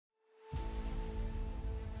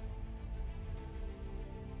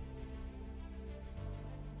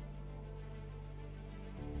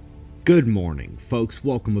Good morning, folks.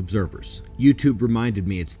 Welcome, observers. YouTube reminded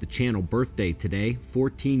me it's the channel birthday today,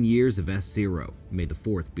 14 years of S0. May the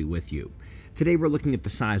 4th be with you. Today we're looking at the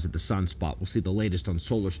size of the sunspot. We'll see the latest on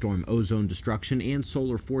solar storm ozone destruction and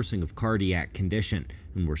solar forcing of cardiac condition.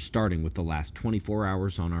 And we're starting with the last 24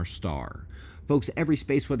 hours on our star. Folks, every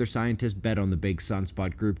space weather scientist bet on the big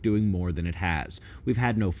sunspot group doing more than it has. We've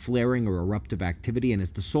had no flaring or eruptive activity, and as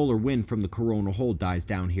the solar wind from the coronal hole dies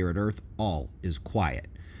down here at Earth, all is quiet.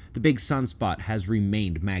 The big sunspot has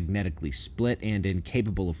remained magnetically split and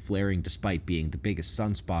incapable of flaring despite being the biggest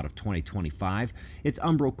sunspot of 2025. Its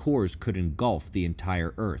umbral cores could engulf the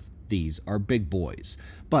entire Earth. These are big boys.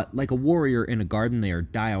 But like a warrior in a garden, they are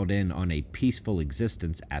dialed in on a peaceful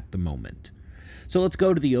existence at the moment. So let's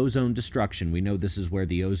go to the ozone destruction. We know this is where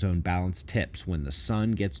the ozone balance tips when the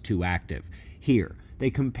sun gets too active. Here, they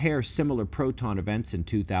compare similar proton events in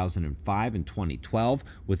 2005 and 2012,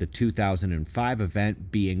 with the 2005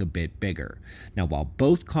 event being a bit bigger. Now, while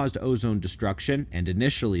both caused ozone destruction, and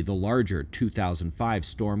initially the larger 2005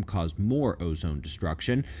 storm caused more ozone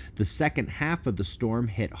destruction, the second half of the storm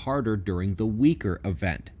hit harder during the weaker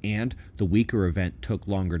event, and the weaker event took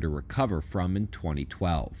longer to recover from in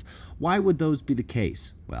 2012. Why would those be the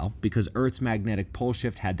case? Well, because Earth's magnetic pole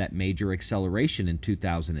shift had that major acceleration in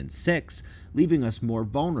 2006, leaving us more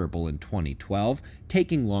vulnerable in 2012,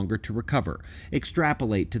 taking longer to recover.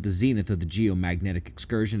 Extrapolate to the zenith of the geomagnetic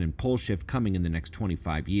excursion and pole shift coming in the next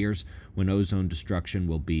 25 years, when ozone destruction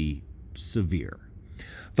will be severe.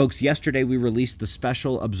 Folks, yesterday we released the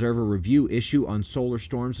special Observer Review issue on solar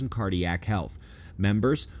storms and cardiac health.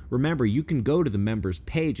 Members, remember you can go to the members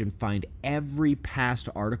page and find every past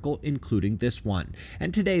article, including this one.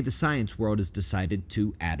 And today the science world has decided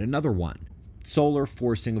to add another one. Solar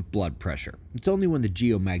forcing of blood pressure. It's only when the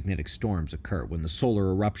geomagnetic storms occur, when the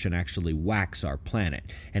solar eruption actually whacks our planet.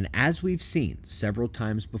 And as we've seen several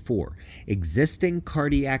times before, existing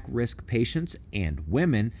cardiac risk patients and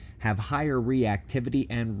women have higher reactivity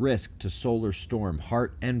and risk to solar storm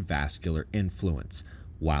heart and vascular influence.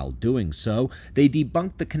 While doing so, they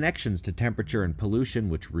debunked the connections to temperature and pollution,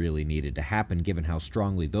 which really needed to happen given how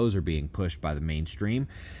strongly those are being pushed by the mainstream.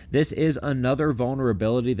 This is another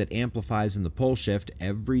vulnerability that amplifies in the pole shift.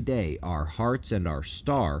 Every day, our hearts and our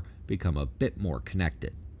star become a bit more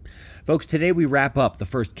connected. Folks, today we wrap up the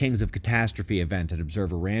first Kings of Catastrophe event at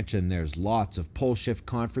Observer Ranch, and there's lots of pole shift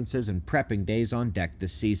conferences and prepping days on deck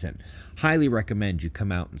this season. Highly recommend you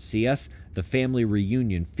come out and see us. The family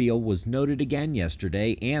reunion feel was noted again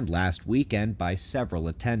yesterday and last weekend by several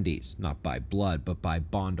attendees, not by blood, but by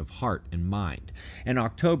bond of heart and mind. And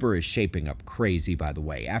October is shaping up crazy, by the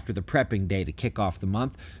way. After the prepping day to kick off the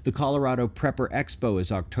month, the Colorado Prepper Expo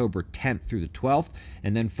is October 10th through the 12th,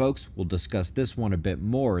 and then, folks, we'll discuss this one a bit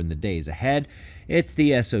more in the days ahead. It's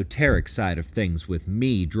the esoteric side of things, with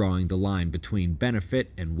me drawing the line between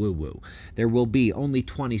benefit and woo-woo. There will be only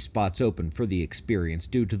 20 spots open for the experience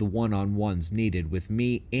due to the one-on-ones needed with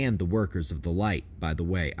me and the workers of the light. By the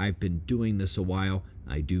way, I've been doing this a while.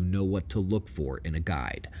 I do know what to look for in a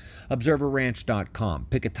guide. ObserverRanch.com.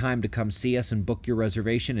 Pick a time to come see us and book your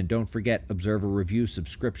reservation, and don't forget Observer Review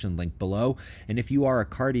subscription link below. And if you are a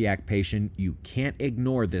cardiac patient, you can't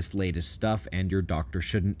ignore this latest stuff, and your doctor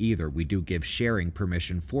shouldn't either. We do give sharing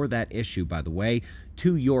permission for that issue, by the way,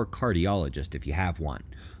 to your cardiologist if you have one.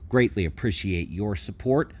 Greatly appreciate your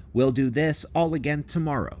support. We'll do this all again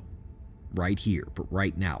tomorrow, right here, but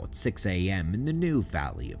right now at 6 a.m. in the new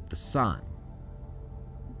Valley of the Sun.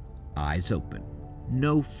 Eyes open,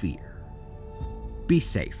 no fear. Be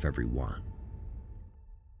safe, everyone.